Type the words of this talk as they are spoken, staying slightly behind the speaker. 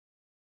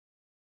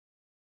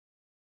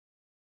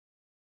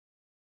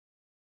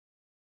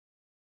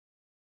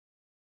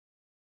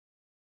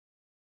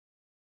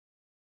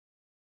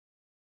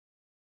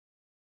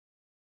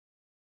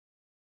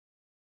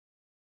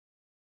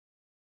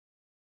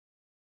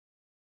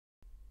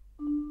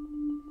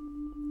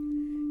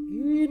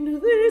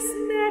this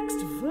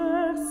next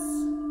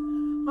verse,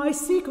 I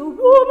seek a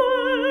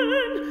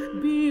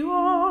woman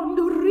beyond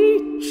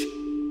reach,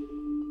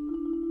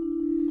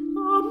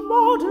 a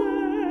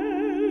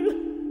model,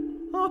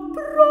 a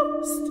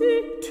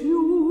prostitute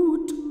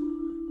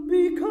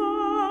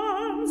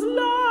becomes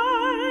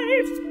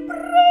life's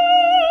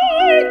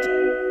bride.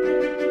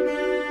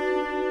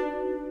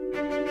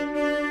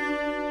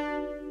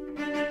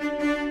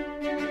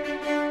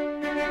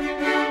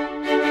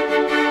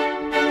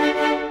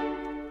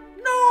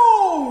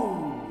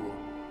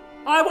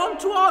 I want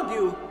to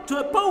argue, to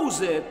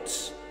oppose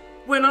it.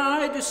 When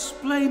I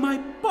display my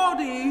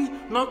body,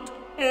 not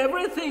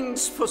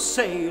everything's for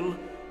sale.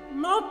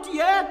 Not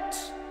yet.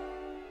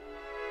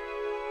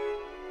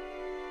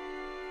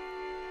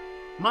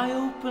 My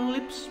open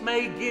lips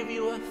may give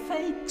you a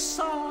fake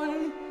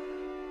sigh,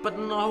 but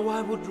now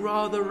I would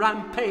rather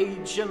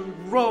rampage and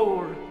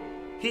roar.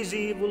 His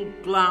evil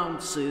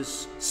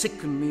glances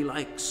sicken me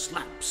like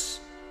slaps.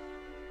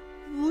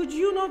 Would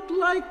you not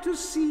like to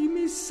see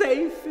me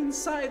safe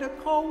inside a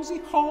cozy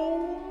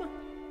home?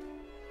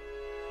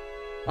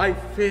 I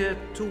fear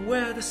to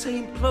wear the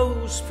same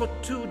clothes for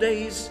 2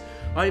 days.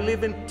 I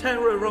live in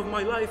terror of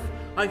my life.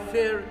 I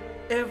fear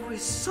every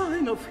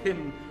sign of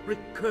him,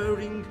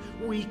 recurring,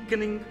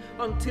 weakening,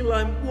 until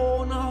I'm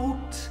worn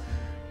out.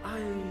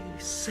 I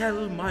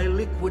sell my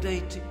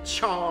liquidated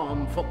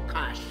charm for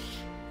cash.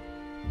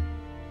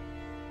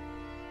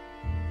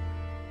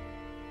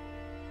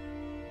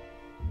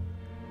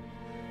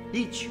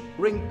 Each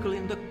wrinkle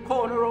in the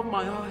corner of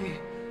my eye,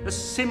 a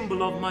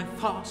symbol of my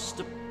fast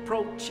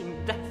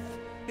approaching death.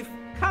 If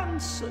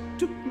cancer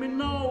took me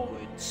now,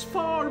 it's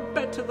far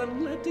better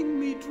than letting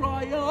me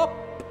dry up.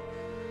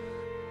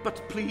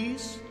 But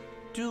please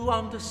do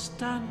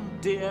understand,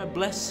 dear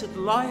blessed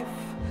life,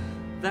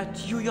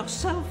 that you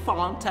yourself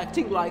aren't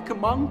acting like a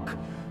monk,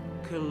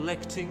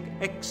 collecting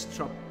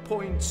extra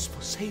points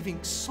for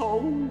saving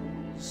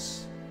souls.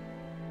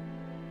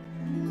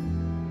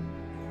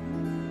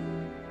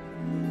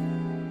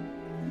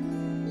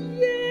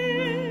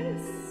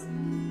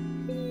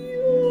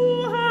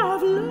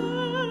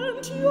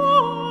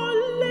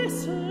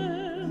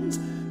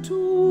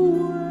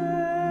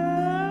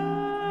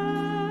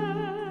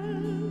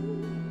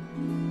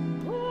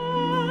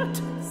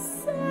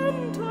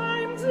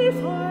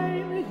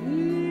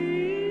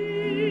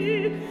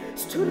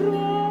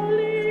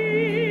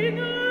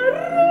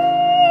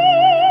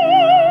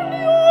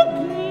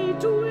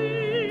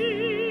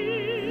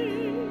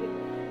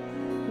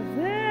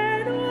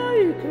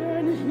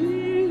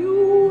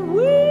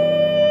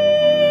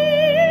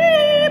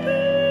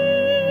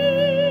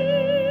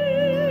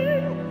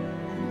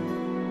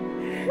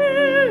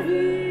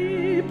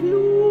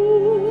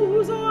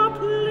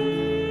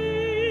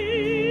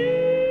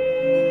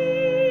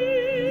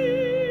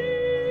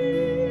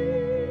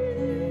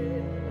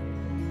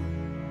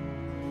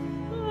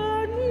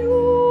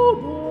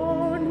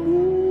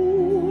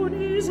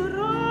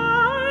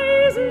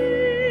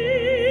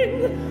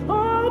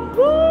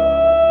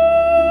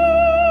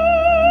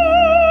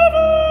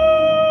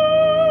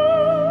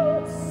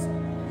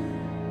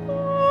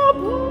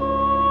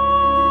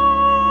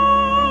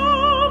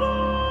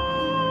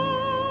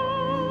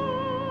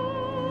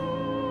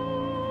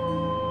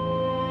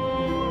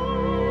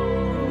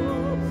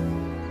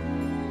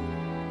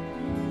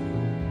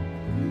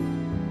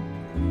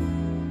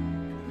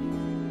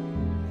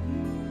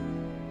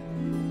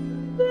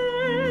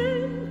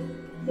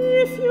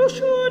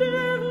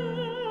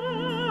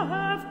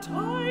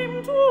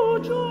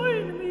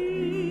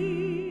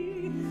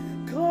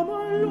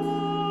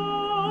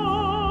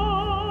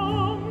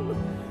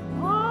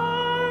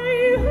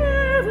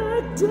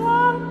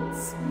 Die.